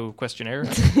Studio questionnaire?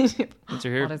 Since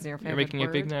you're here, what is your favorite you're making word?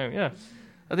 it big now. Yeah,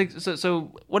 I think so.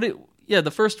 So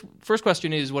the first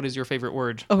question is, what is your favorite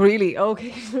word? Oh, really?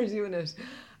 Okay, we're doing it.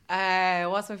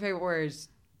 What's my favorite word?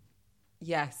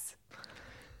 Yes.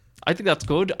 I think that's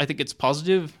good. I think it's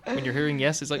positive when you're hearing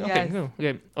yes. It's like okay, Yes. no,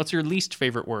 okay. What's your least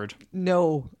favorite word?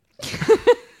 No.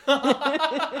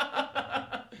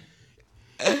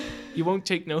 You won't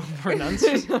take no for an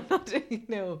answer. I'm not taking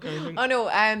no. Oh no,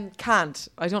 can't.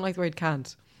 I don't like the word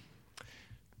can't.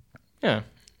 Yeah.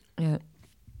 Yeah.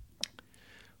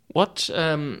 What?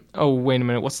 Oh, wait a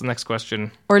minute. What's the next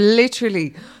question? Or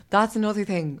literally, that's another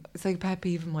thing. It's like a pet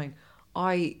peeve of mine.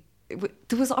 I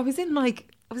was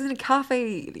in a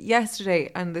cafe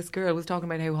yesterday, and this girl was talking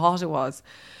about how hot it was,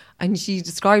 and she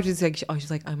described it as like,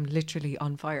 she's like, I'm literally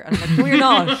on fire. And I'm like, no, you're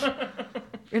not.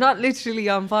 You're not literally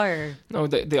on fire. No,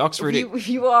 the Oxford... If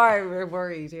you are, we're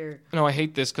worried here. No, I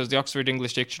hate this because the Oxford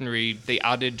English Dictionary, they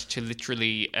added to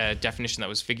literally a definition that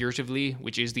was figuratively,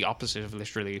 which is the opposite of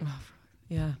literally.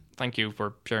 Yeah. Thank you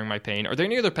for sharing my pain. Are there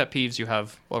any other pet peeves you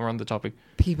have while we're on the topic?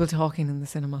 People talking in the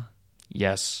cinema.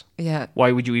 Yes. Yeah.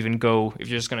 Why would you even go if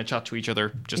you're just going to chat to each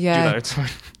other? Just do that outside.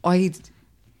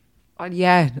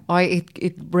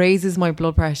 It raises my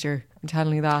blood pressure. I'm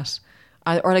telling you that.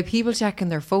 Or like people checking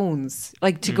their phones,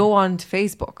 like to go on to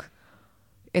Facebook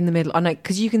in the middle, and like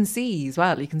because you can see as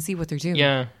well, you can see what they're doing.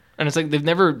 Yeah, and it's like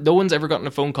no one's ever gotten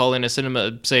a phone call in a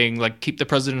cinema saying like, keep the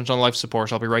president on life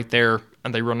support, I'll be right there,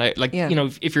 and they run out. Like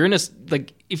if you're in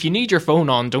if you need your phone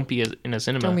on, don't be in a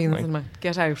cinema. Don't be in the cinema.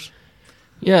 Get out.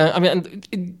 Yeah, I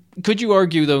mean, could you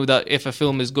argue though that if a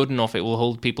film is good enough, it will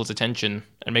hold people's attention,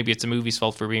 and maybe it's a movie's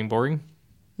fault for being boring?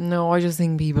 No, I just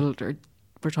think people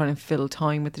we're trying to fill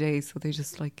time with the day, so they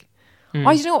just like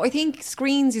I think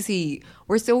screens, you see,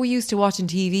 we're so used to watching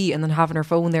TV and then having our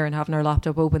phone there and having our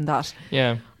laptop open that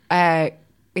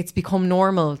it's become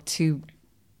normal to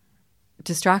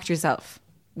distract yourself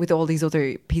with all these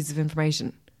other pieces of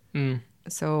information.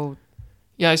 So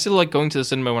Yeah, I still like going to the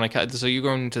cinema when I can. So you're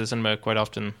going to the cinema quite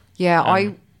often.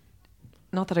 yeah,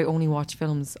 not that I only watch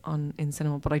films in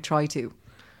cinema, but I try to.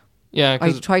 Yeah,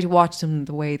 I try to watch them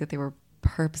the way that they were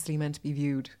purposely meant to be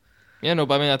viewed. Yeah, no,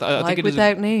 but I mean, I think it is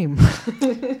without name.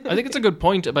 I think it's a good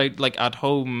point about like at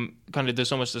home. Kind of, there's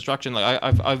so much distraction. Like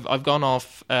I've gone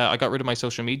off. I got rid of my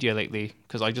social media lately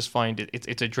because I just find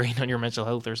it's a drain on your mental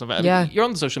health or something. Yeah. You're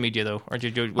on the social media though, aren't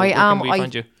you? I am. Where can we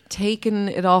find you? Taken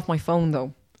it off my phone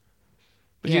though.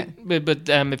 But Yeah.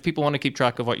 if people want to keep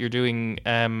track of what you're doing,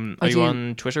 are you do.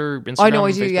 on Twitter, Instagram? I know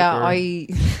I do. Facebook,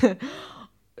 Yeah, or-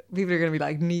 people are going to be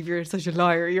like, Neve, you're such a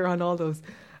liar. You're on all those.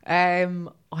 I am.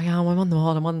 I'm on them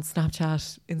all. I'm on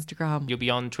Snapchat, Instagram. You'll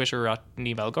be on Twitter at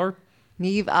Neve Algar.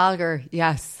 Neve Algar,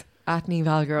 yes, at Neve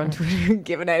Algar on Twitter,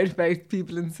 giving out about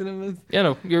people in cinemas. Yeah,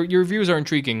 no, your reviews are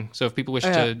intriguing. So if people wish to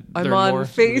learn I'm more, on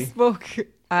Facebook.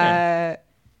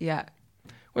 Yeah.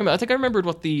 Wait a minute, I think I remembered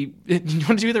what the. Do you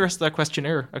want to do the rest of that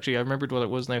questionnaire? Actually, I remembered what it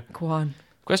was now. Go on.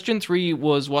 Question 3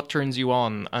 was what turns you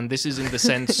on, and this is in the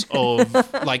sense of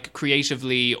like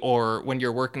creatively or when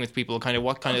you're working with people, kind of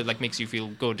what kind of like makes you feel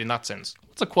good in that sense.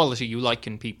 What's a quality you like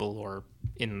in people or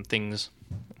in things?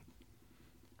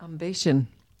 Ambition.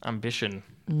 Ambition,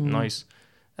 nice.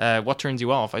 What turns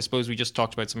you off? I suppose we just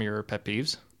talked about some of your pet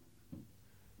peeves.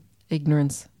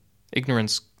 Ignorance.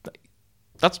 Ignorance.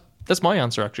 That's my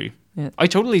answer actually. Yeah. I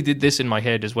totally did this in my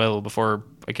head as well before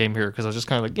I came here because I was just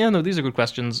kind of like, yeah, no, these are good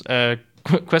questions.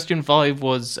 Question 5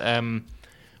 was,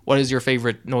 what is your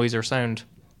favorite noise or sound?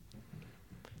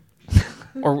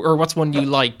 or what's one you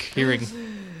like hearing?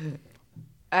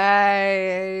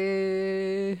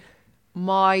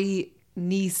 My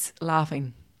niece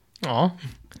laughing. Aw.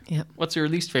 Yeah. What's your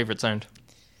least favorite sound?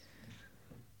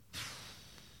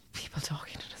 People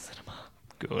talking in a cinema.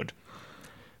 Good.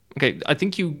 Okay, I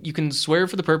think you can swear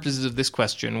for the purposes of this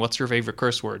question. What's your favorite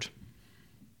curse word?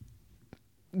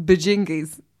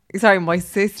 Bajingies. Sorry, my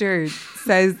sister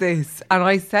says this, and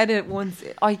I said it once.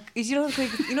 You know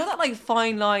that like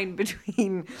fine line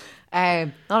between,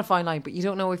 not a fine line, but you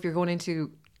don't know if you're going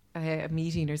into a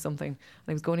meeting or something. And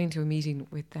I was going into a meeting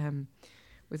with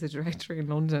a director in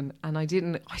London, and I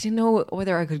didn't know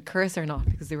whether I could curse or not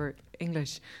because they were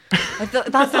English.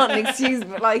 That's not an excuse,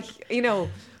 but like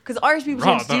because Irish people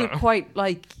tend to do it quite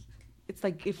like it's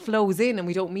like it flows in, and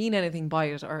we don't mean anything by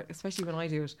it, or especially when I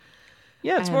do it.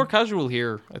 Yeah, it's more casual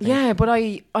here, I think. Yeah, but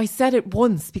I said it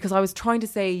once because I was trying to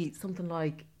say something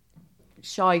like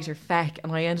shite or feck,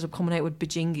 and I ended up coming out with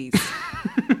bajingies.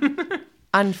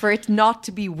 And for it not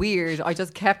to be weird, I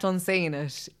just kept on saying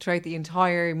it throughout the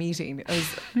entire meeting.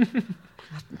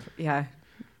 Yeah.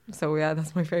 So yeah,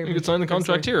 that's my favourite. You could sign the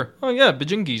contract here. Oh yeah,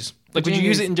 bajingies. Like, would you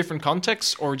use it in different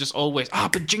contexts or just always,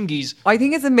 bajingies? I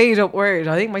think it's a made up word.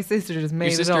 I think my sister just made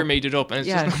Your it up. sister made it up, and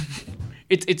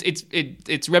it's just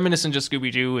it's reminiscent of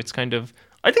Scooby Doo. It's kind of,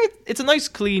 I think it's a nice,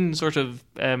 clean sort of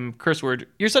curse word.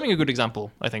 You're setting a good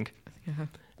example, I think.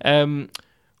 Yeah.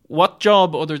 What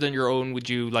job other than your own would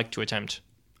you like to attempt?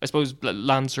 I suppose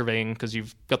land surveying because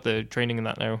you've got the training in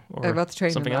that now, or I've got the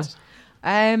training something in else.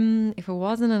 that. If I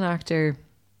wasn't an actor,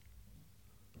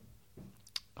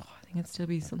 I think it'd still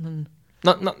be something.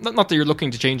 Not that you're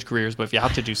looking to change careers, but if you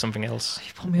had to do something else.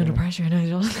 You put me under pressure now,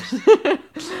 John.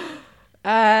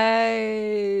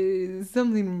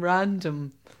 Something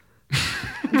random.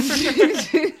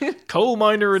 Coal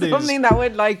miner it is. Something that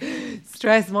would like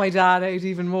stress my dad out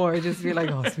even more. Just be like,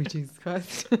 oh, sweet Jesus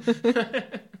Christ.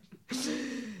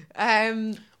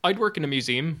 I'd work in a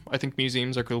museum. I think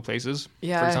museums are cool places.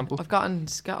 Yeah, for example. I've gotten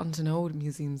to know the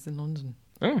museums in London.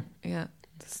 Oh, Yeah,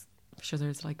 I'm sure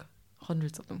there's like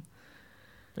hundreds of them.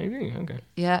 maybe. Okay.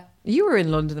 Yeah, you were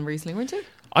in London recently, weren't you?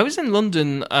 I was in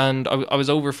London and I was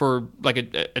over for like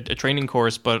a training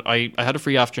course, but I had a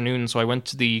free afternoon, so I went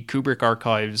to the Kubrick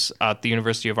archives at the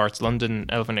University of Arts London,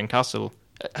 Elephant and Castle.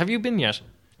 Have you been yet?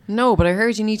 No, but I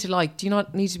heard you need to do you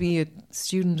not need to be a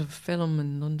student of film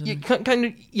in London?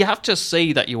 You have to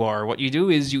say that you are. What you do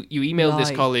is you email this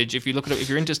Lie. college if you look at it, if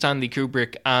you're into Stanley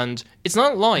Kubrick, and it's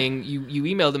not lying. You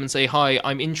email them and say, "Hi,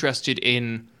 I'm interested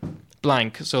in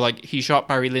blank." So like he shot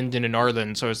Barry Lyndon in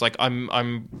Ireland. So it's like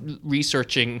I'm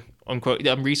researching unquote.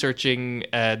 I'm researching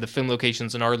the film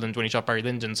locations in Ireland when he shot Barry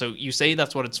Lyndon. So you say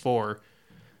that's what it's for,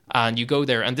 and you go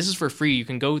there, and this is for free. You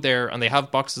can go there, and they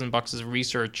have boxes and boxes of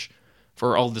research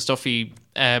for all the stuff he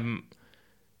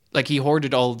he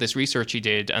hoarded all this research he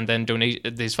did, and then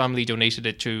his family donated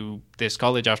it to this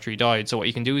college after he died. So what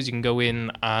you can do is you can go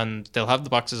in and they'll have the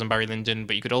boxes on Barry Lyndon,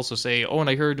 but you could also say, oh, and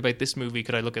I heard about this movie,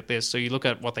 could I look at this? So you look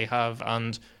at what they have,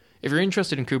 and if you're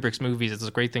interested in Kubrick's movies, it's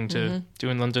a great thing to do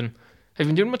in London. Have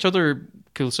you been doing much other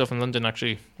cool stuff in London,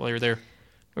 actually, while you're there?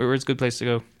 Where's a good place to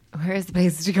go? Where's the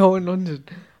place to go in London?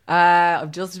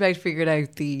 I've just about figured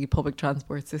out the public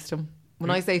transport system. When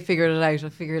I say figured it out, I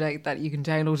figured out that you can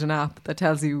download an app that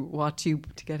tells you what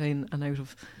tube to get in and out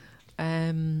of.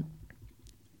 Going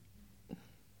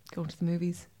to the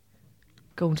movies,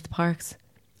 going to the parks.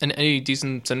 And any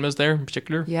decent cinemas there in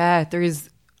particular? Yeah, there is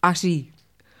actually,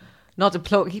 not to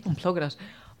keep on plugging it,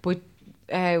 but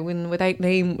when Without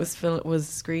Name was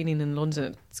screening in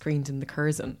London, it screened in the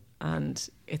Curzon, and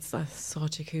it's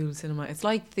such a cool cinema. It's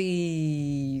like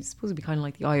supposed to be kind of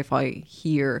like the IFI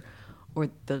here, or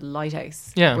the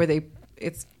Lighthouse. Yeah. Where they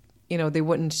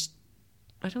wouldn't,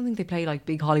 I don't think they play like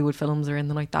big Hollywood films or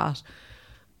anything like that.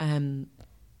 And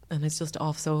it's just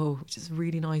off Soho, which is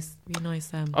really nice.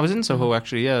 I was in Soho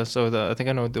actually, yeah. So I think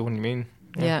I know the one you mean.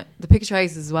 Yeah, the picture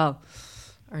houses as well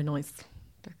are nice.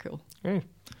 They're cool. Great.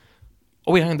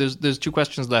 Oh wait, hang on. There's 2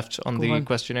 questions left on the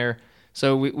questionnaire.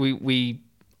 So we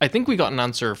I think we got an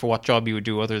answer for what job you would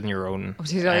do other than your own. Oh,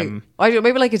 did I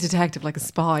maybe like a detective, like a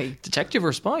spy. Detective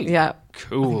or spy? Yeah.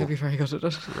 Cool. I think I'd be very good at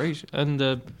it. Great.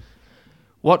 And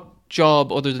what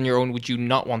job other than your own would you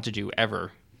not want to do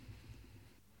ever?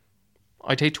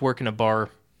 I'd hate to work in a bar.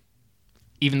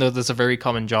 Even though that's a very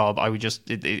common job, I would just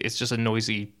it's just a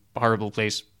noisy, horrible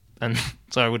place, and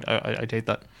so I'd hate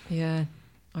that. Yeah,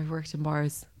 I've worked in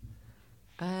bars.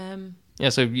 Yeah,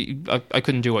 so I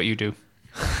couldn't do what you do.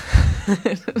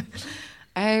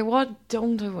 What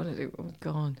don't I want to do? Oh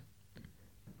God, I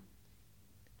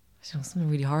don't know, something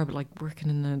really horrible, like working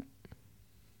in a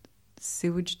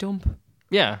sewage dump.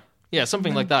 Yeah,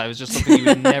 something like that. It was just something you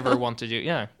would never want to do.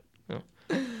 Yeah.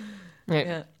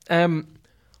 Yeah.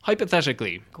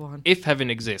 Hypothetically, Go on. if heaven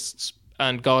exists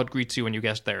and God greets you when you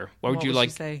get there, what would you like?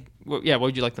 Say? What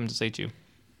would you like them to say to you?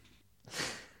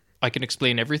 I can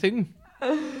explain everything.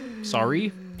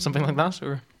 Sorry, something like that,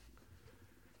 or.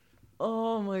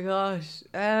 Oh my gosh.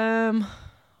 I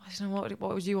don't know,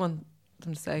 what would you want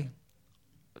them to say?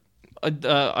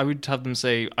 I would have them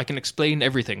say, I can explain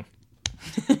everything.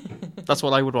 That's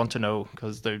what I would want to know,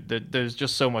 because there's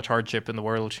just so much hardship in the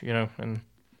world, and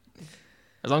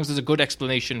as long as there's a good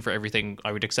explanation for everything,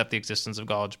 I would accept the existence of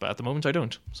God, but at the moment I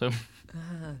don't. So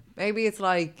maybe it's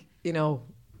like, you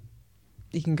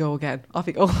can go again. Off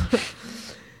you go.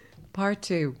 Part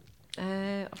 2.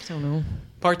 I don't know.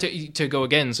 Part 2 to go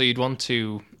again, so you'd want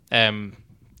to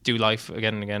do life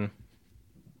again and again.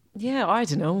 Yeah, I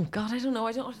don't know. God, I don't know.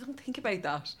 I don't think about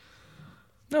that.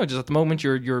 No, just at the moment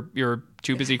you're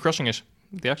too busy crushing it,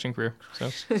 the acting career.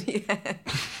 So yeah.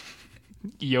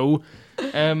 Yo.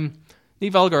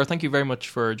 Niamh Algar, thank you very much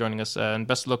for joining us, and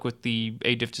best of luck with the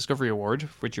ADIF Discovery Award,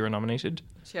 for which you were nominated.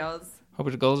 Cheers. Hope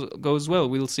it goes well.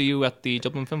 We'll see you at the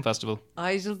Dublin Film Festival.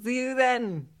 I shall see you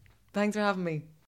then. Thanks for having me.